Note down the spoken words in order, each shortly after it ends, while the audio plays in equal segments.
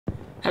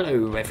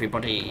Hello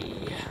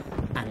everybody,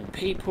 and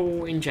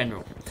people in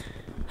general.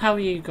 How are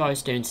you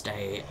guys doing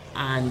today?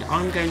 And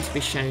I'm going to be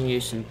showing you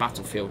some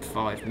Battlefield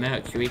 5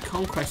 Mercury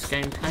Conquest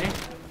gameplay.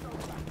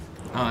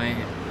 I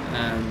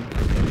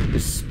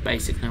was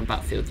basically on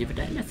Battlefield the other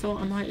day and I thought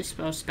I might as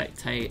well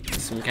spectate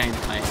some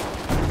gameplay.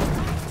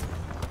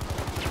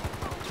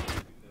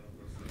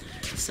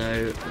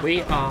 So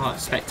we are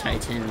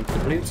spectating the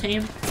blue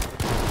team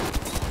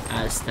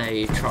as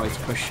they try to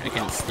push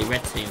against the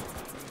red team.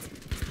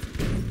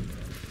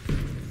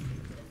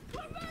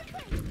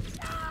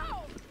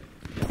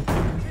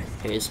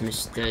 Here's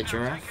Mr.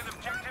 Giraffe.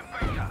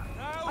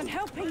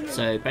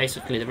 So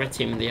basically the red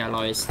team are the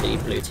Allies, the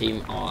blue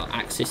team are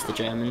Axis, the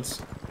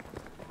Germans.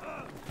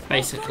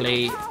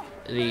 Basically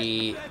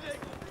the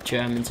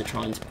Germans are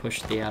trying to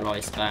push the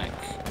Allies back,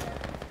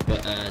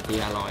 but the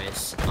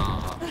Allies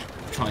are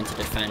trying to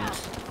defend.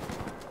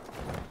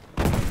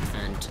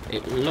 And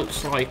it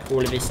looks like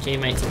all of his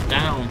teammates are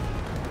down.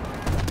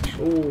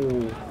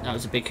 Ooh, that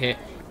was a big hit.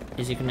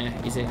 Is he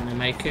gonna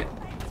make it?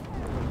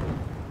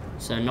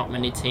 So not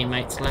many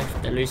teammates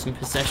left, they're losing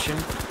possession.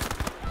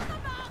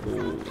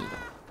 Ooh,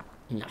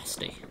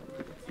 nasty.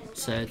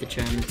 So the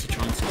Germans are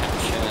trying to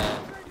capture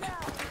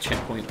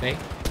checkpoint B.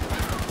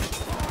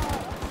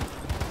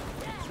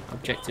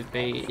 Objective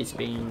B is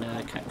being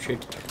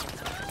captured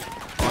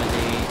by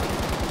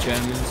the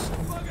Germans.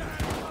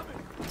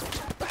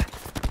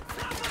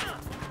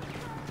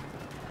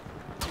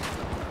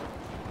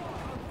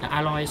 The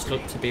Allies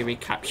look to be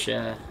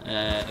recapture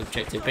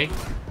Objective B.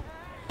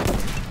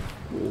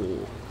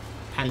 Ooh.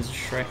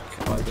 Panzer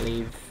I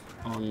believe,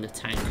 on the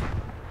tank.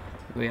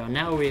 We are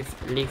now with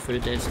lethal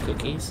des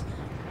cookies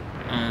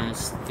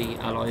as the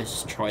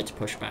Allies try to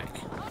push back.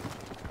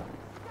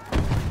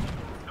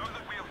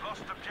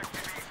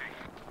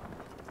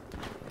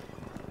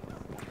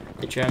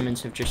 The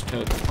Germans have just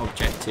took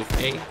Objective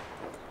B.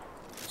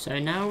 So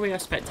now we are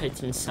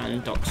spectating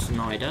Sandoc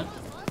Snyder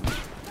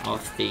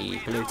of the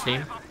blue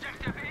team.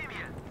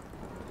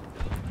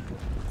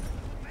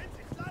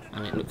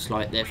 And it looks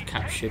like they've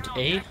captured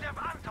E.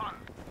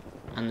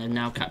 And they've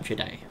now captured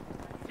A.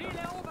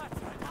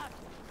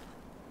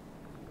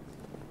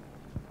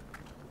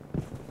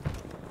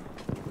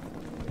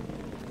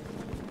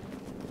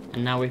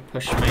 And now we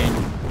push main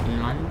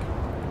inland.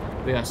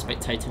 We are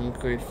spectating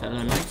Group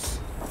Illinois.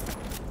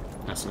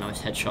 That's a nice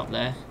headshot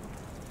there.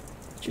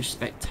 Just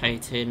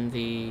spectating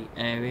the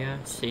area,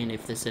 seeing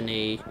if there's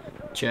any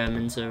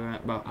Germans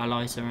around, well,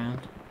 Allies around.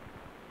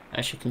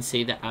 As you can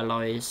see, the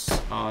Allies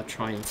are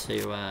trying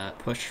to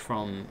push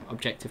from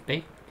Objective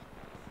B.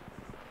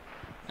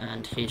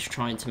 And he's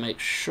trying to make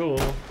sure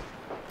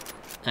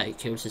that he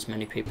kills as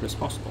many people as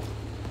possible.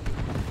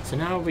 So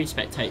now we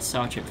spectate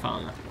Sergeant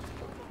Farmer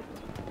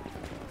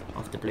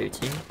of the blue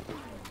team.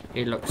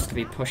 He looks to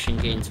be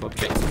pushing into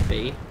Objective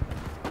B.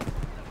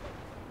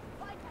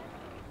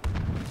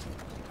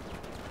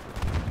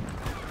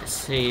 Let's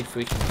see if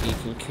he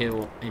can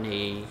kill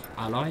any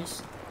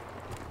Allies.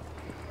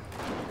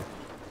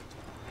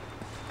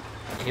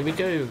 Here we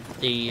go.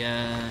 The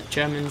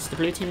Germans, the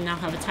blue team now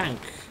have a tank.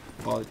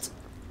 But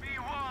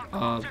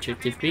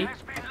Objective B.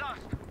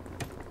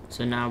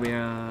 So now we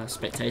are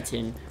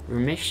spectating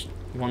Ramesh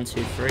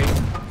 123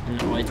 and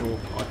Idol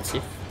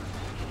Otsif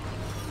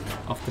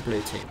of the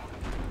blue team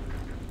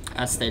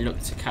as they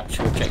look to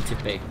capture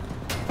Objective B.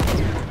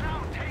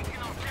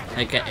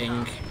 They're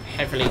getting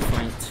heavily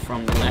flanked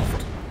from the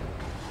left.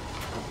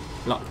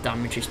 A lot of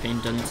damage is being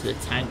done to the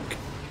tank.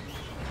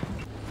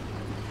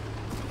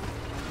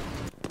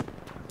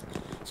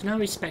 So now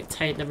we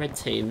spectate the red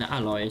team, the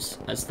Allies,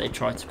 as they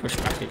try to push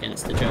back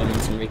against the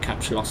Germans and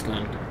recapture lost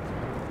land.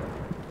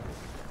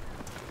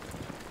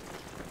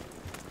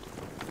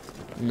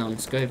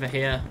 Nonsk over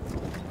here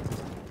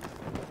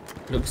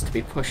looks to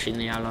be pushing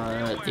the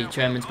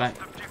Germans back.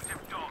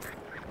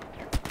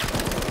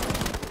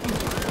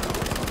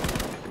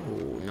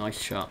 Ooh, nice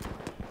shot.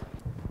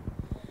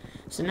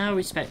 So now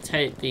we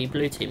spectate the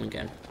blue team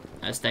again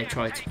as they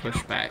try to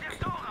push back.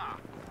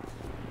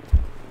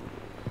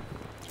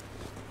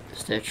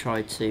 They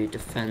try to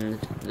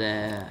defend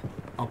their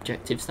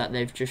objectives that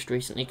they've just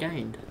recently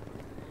gained.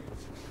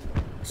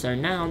 So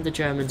now the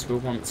Germans will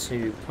want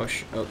to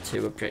push up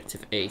to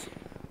Objective E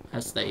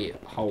as they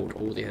hold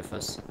all the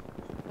others.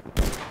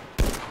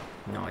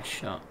 Nice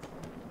shot.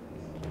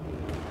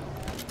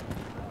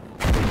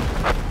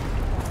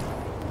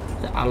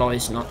 The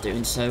Allies not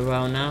doing so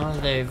well now.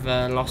 They've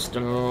lost a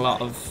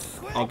lot of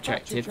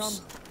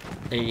objectives.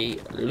 They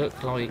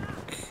look like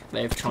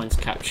they're trying to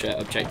capture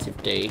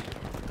Objective D.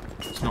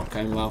 It's not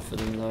going well for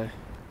them though.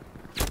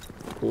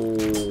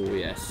 Oh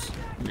yes,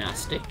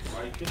 nasty.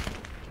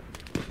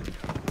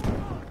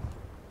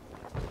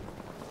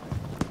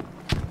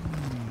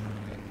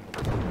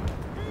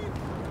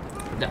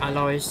 The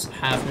Allies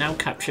have now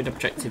captured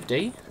Objective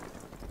D.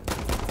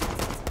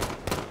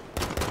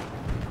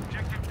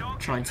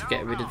 Trying to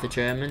get rid of the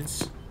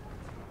Germans.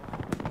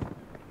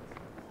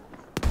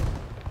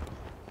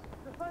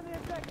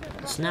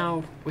 So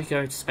now we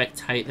go to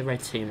spectate the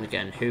red team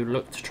again, who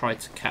look to try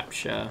to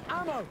capture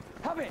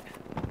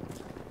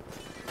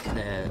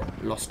their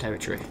lost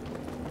territory.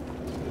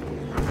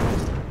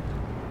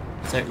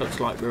 So it looks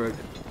like we're at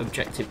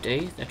Objective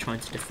D. They're trying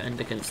to defend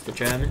against the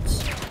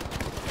Germans.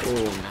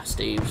 Oh,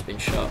 nasty, he's been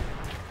shot.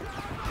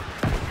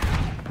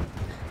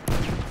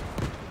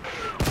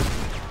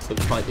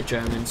 Looks like the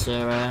Germans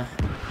are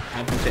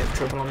having a bit of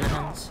trouble on their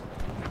hands.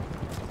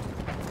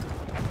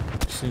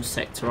 Some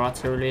sector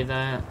artillery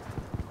there.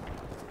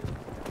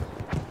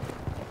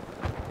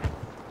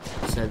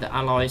 So the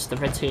Allies, the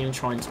red team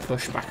trying to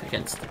push back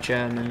against the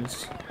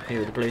Germans. Here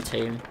with the blue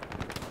team.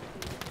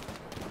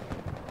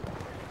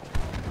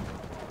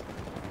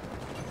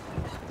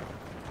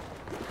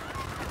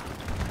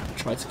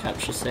 Try to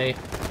capture C.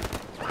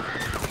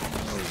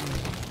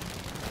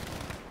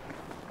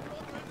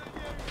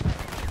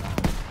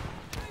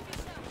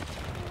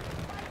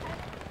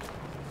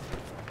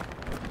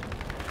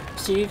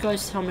 So you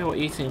guys tell me what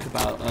you think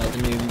about the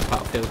new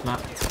Battlefield map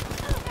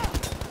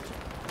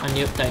and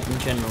the update in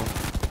general.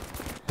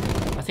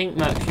 I think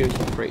Mercury is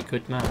a pretty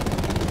good map.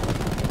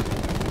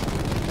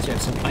 So you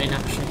have some plane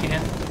action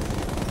here.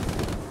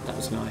 That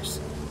was nice.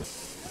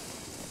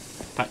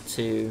 Back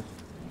to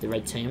the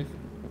red team,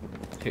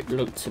 who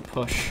looked to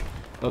push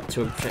up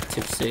to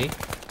Objective C.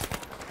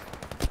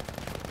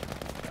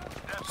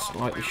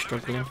 Slightly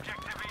struggling.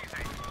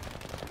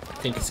 I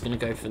think it's going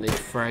to go for the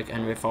frag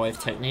and revive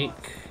technique.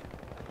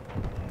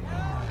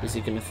 Is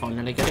he going to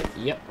finally get it?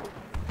 Yep.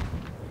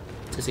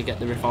 Does he get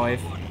the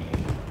revive?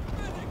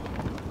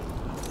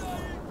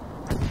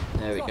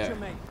 There we go.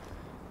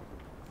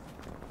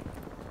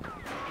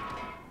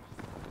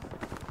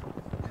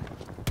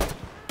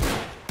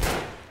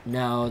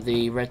 Now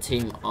the red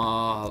team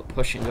are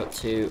pushing up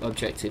to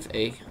Objective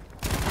E.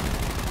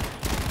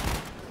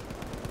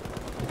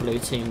 The blue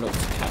team looks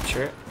to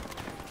capture it.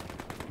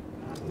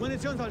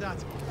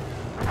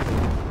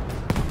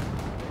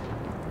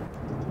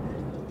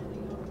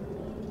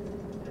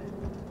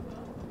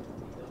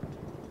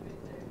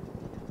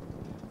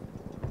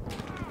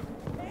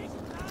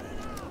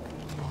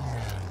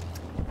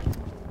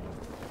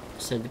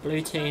 So the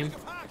blue team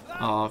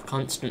are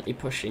constantly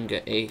pushing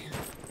at E,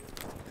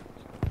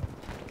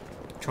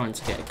 trying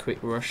to get a quick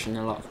rush and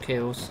a lot of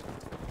kills.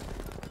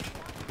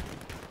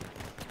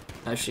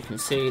 As you can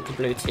see, the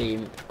blue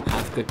team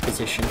have good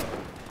position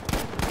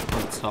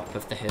on top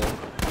of the hill,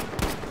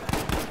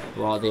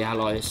 while the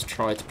Allies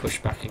try to push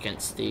back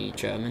against the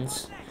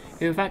Germans,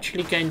 who have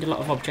actually gained a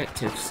lot of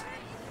objectives.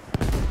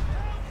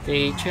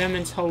 The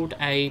Germans hold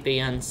A, B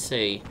and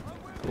C,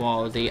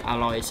 while the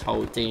Allies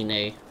hold D and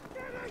E.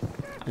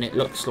 And it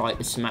looks like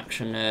there's some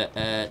action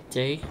at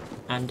D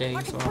and D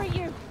as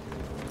well.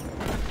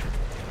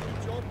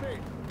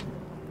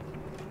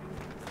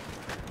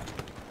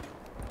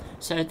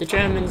 So the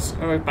Germans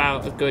are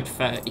about a good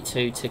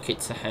 32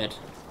 tickets ahead.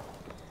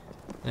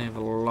 They have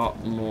a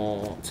lot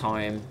more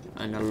time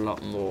and a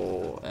lot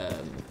more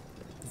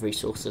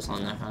resources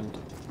on their hand.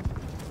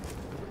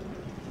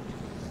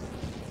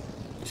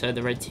 So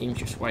the red team's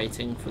just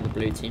waiting for the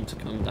blue team to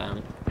come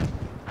down.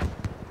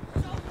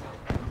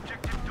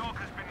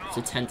 It's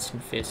a tense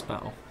and fierce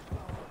battle.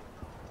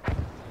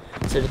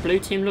 So the blue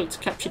team look to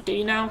capture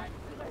D now.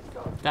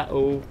 That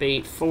will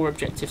be 4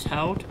 objectives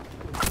held.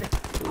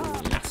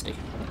 Ooh, nasty.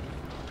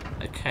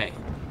 Okay.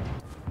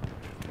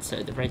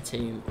 So the red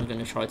team are going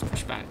to try to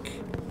push back.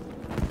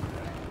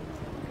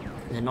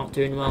 They're not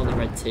doing well, the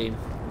red team.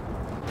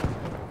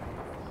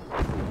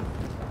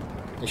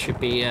 There should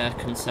be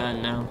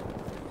concern now.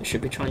 They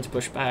should be trying to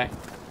push back.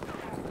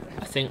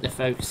 I think they're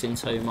focusing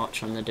so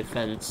much on the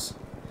defence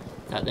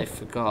that they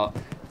forgot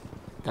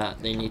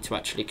that they need to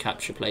actually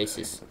capture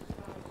places.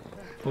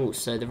 Oh,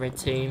 so the red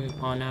team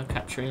are now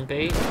capturing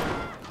B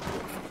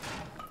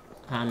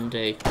and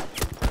D,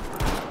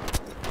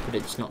 but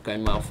it's not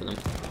going well for them.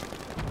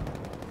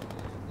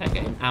 They're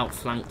getting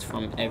outflanked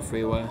from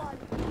everywhere.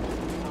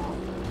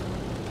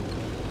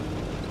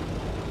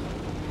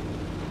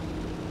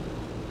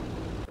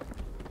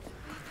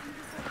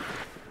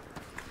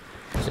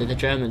 So the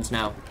Germans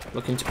now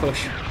looking to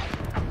push.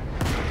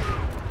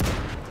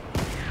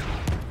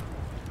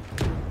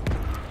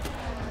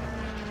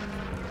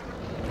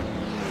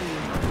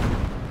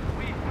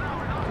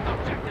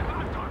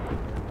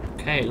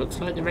 Okay, looks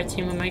like the red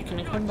team are making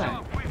a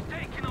comeback.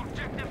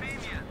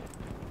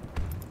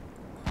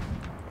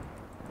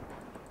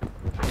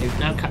 They've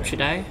now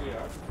captured A.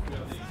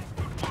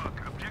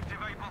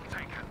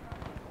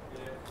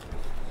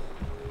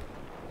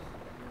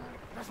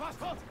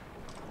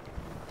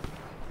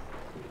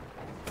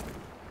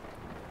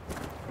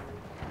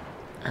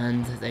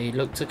 And they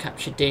look to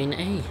capture D and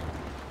E.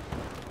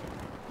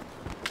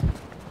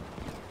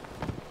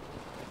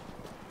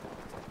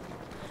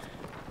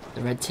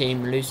 The red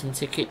team losing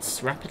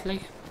tickets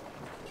rapidly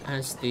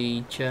as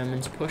the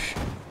Germans push.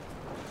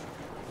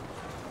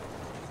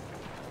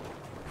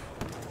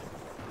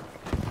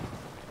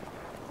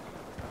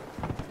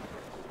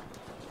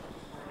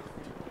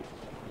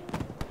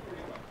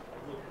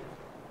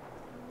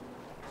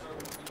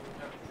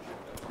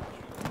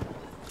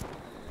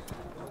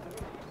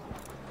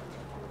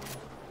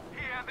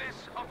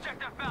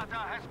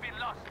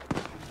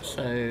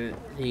 So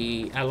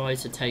the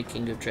Allies are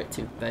taking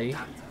objective B.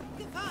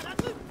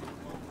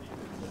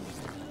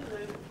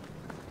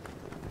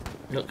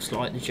 Looks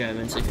like the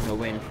Germans are going to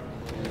win.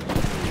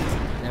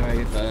 They're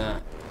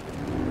over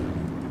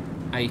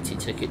 80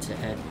 tickets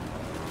ahead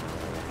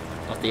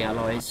of the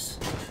Allies.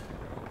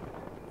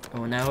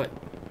 Oh, now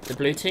the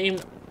blue team,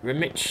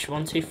 Remich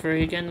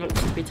 123 again,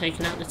 looks to be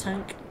taking out the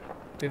tank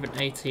with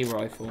an AT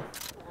rifle.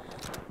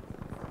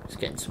 It's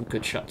getting some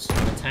good shots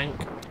on the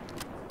tank.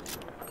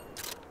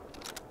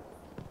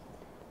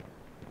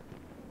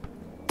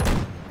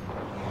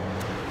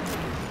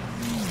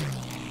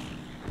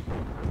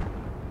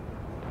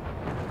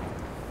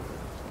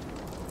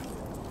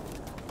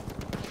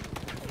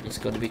 He's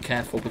got to be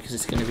careful because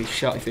it's going to be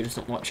shot if he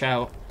doesn't watch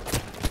out.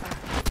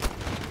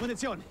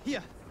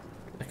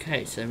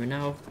 Okay, so we're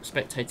now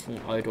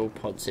spectating idle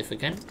Podsif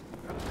again.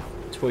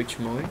 Twitch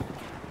mode.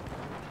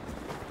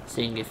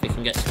 Seeing if we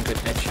can get some good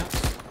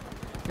headshots.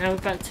 Now we're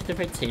back to the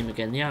red team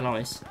again, the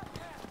Allies.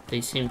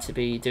 They seem to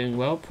be doing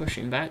well,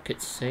 pushing back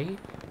at sea.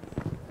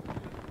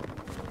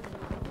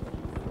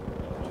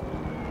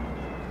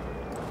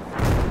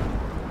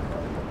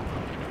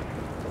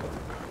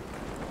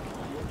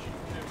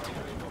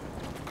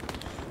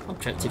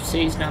 Objective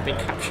C has now been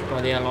captured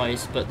by the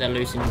Allies, but they're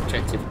losing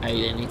Objective A.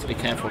 They need to be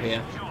careful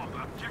here.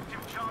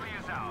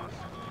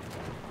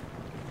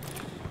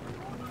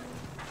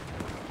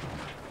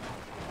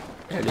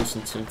 They're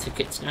losing some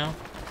tickets now.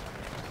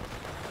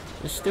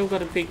 They've still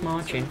got a big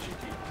margin.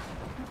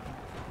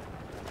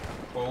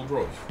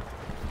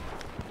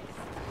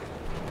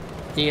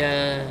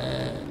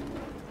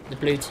 The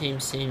blue team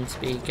seem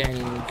to be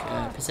gaining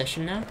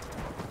possession now.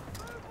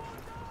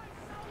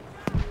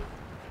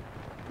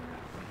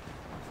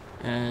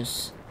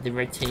 As the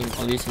red team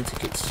are losing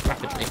tickets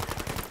rapidly.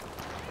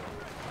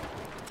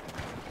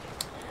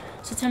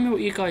 So tell me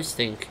what you guys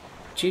think.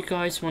 Do you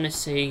guys want to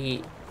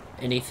see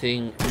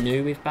anything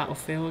new with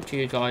Battlefield? Do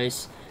you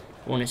guys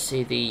want to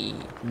see the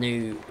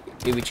new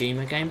Iwo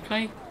Jima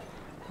gameplay?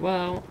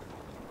 Well,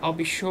 I'll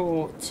be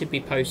sure to be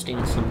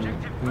posting some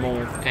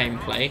more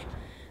gameplay.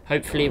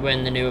 Hopefully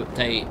when the new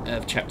update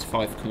of Chapter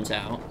 5 comes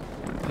out.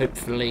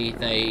 Hopefully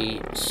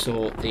they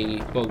sort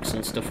the bugs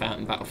and stuff out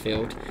in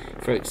Battlefield.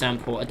 For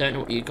example, I don't know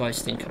what you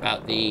guys think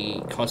about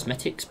the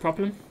cosmetics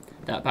problem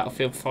that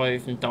Battlefield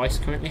 5 and DICE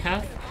currently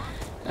have.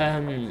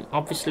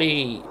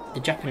 Obviously, the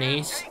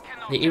Japanese,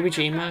 the Iwo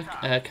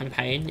Jima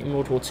campaign in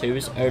World War II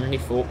is only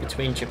fought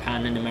between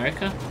Japan and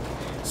America.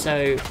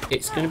 So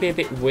it's going to be a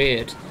bit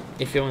weird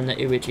if you're on the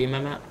Iwo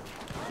Jima map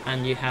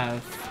and you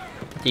have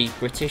the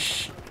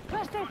British,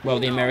 well,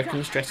 the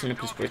Americans dressing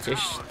up as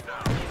British.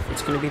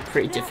 It's going to be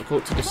pretty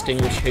difficult to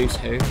distinguish who's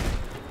who.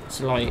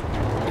 So like,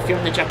 if you're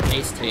on the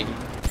Japanese team,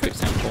 for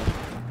example,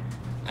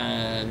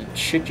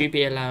 should you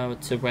be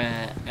allowed to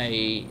wear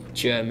a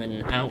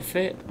German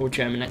outfit or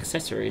German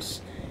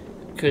accessories?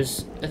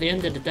 Because at the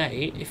end of the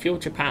day, if you're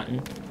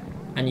Japan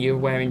and you're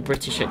wearing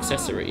British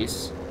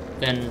accessories,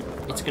 then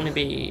it's going to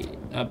be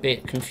a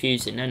bit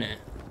confusing, isn't it?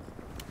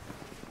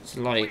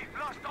 So like,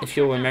 if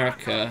you're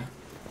America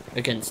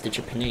against the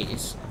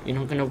Japanese, you're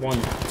not going to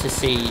want to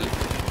see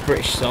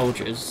British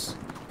soldiers,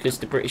 because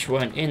the British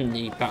weren't in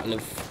the Battle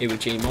of Iwo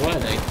Jima, were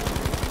they?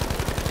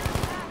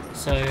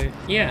 So,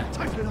 yeah.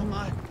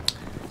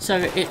 So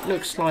it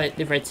looks like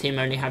the red team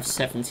only have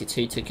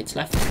 72 tickets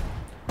left.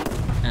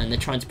 And they're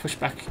trying to push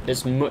back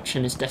as much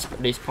and as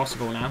desperately as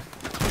possible now.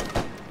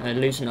 They're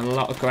losing a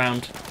lot of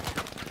ground.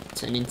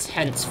 It's an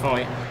intense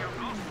fight.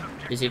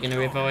 Is he going to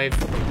revive?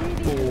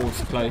 Oh,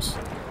 it's close.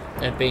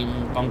 They're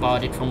being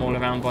bombarded from all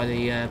around by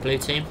the blue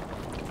team.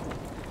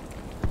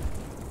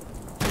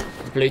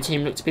 The blue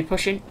team look to be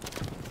pushing.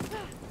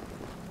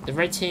 The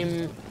red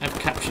team have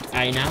captured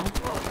A now,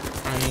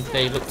 and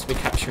they look to be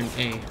capturing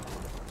E.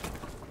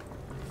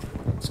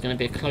 It's going to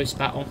be a close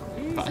battle,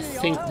 but I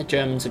think the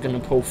Germans are going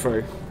to pull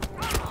through.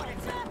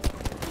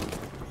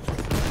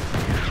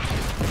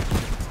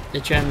 The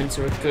Germans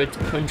are a good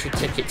 100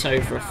 tickets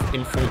over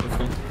in front of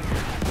them.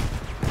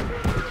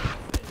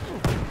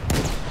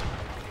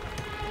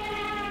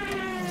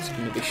 It's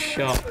going to be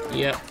shot,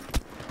 yep.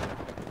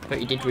 But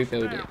he did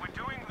rebuild it.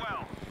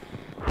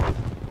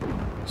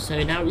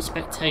 So now we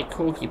spectate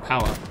Corgi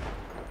Power,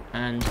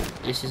 and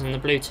this is on the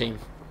blue team.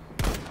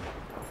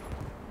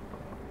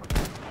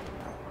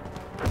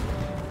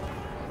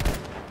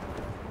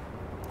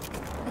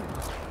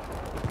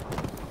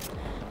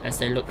 As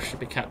they look to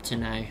be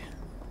captain now.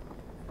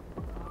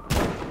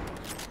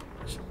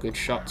 Some good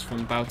shots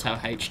from Bautau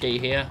HD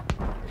here.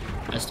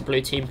 As the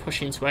blue team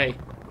push into A.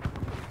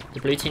 The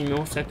blue team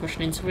also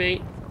pushing into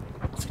E.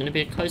 It's going to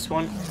be a close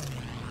one,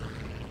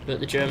 but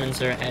the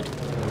Germans are ahead.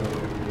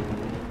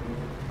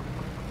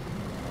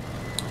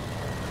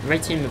 The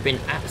red team have been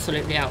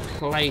absolutely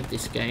outplayed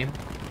this game.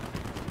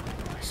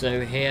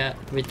 So here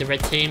with the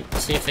red team,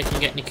 see if they can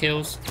get any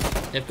kills.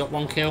 They've got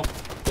one kill,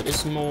 but there's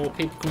some more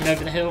people coming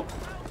over the hill.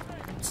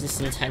 This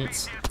is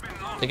intense.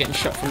 They're getting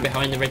shot from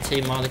behind the red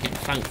team while they're getting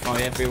flank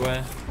fire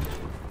everywhere.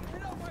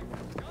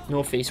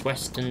 North, east,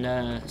 west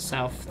and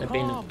south, they're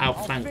being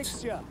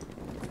outflanked.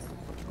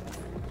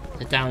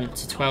 They're down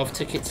to 12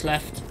 tickets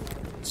left.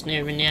 It's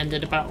nearing the end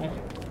of the battle.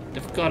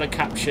 They've got to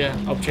capture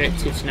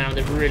objectives now.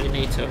 They really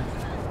need to.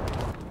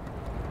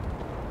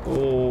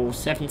 Oh,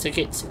 7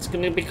 tickets. It's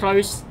going to be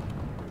close.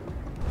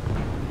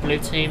 Blue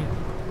team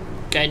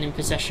gaining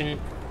possession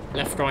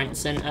left, right and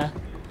centre.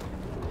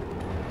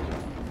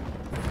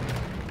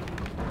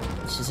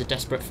 This is a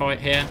desperate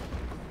fight here.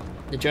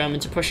 The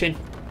Germans are pushing.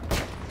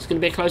 It's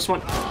going to be a close one.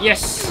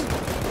 Yes!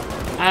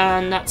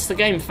 And that's the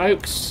game,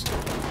 folks.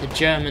 The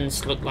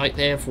Germans look like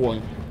they have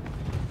won.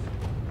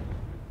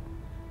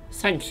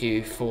 Thank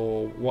you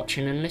for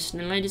watching and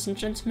listening, ladies and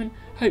gentlemen.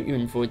 Hope you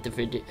enjoyed the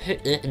video.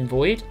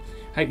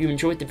 Hope you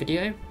enjoyed the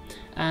video,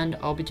 and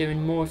I'll be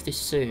doing more of this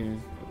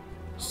soon.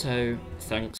 So, thanks.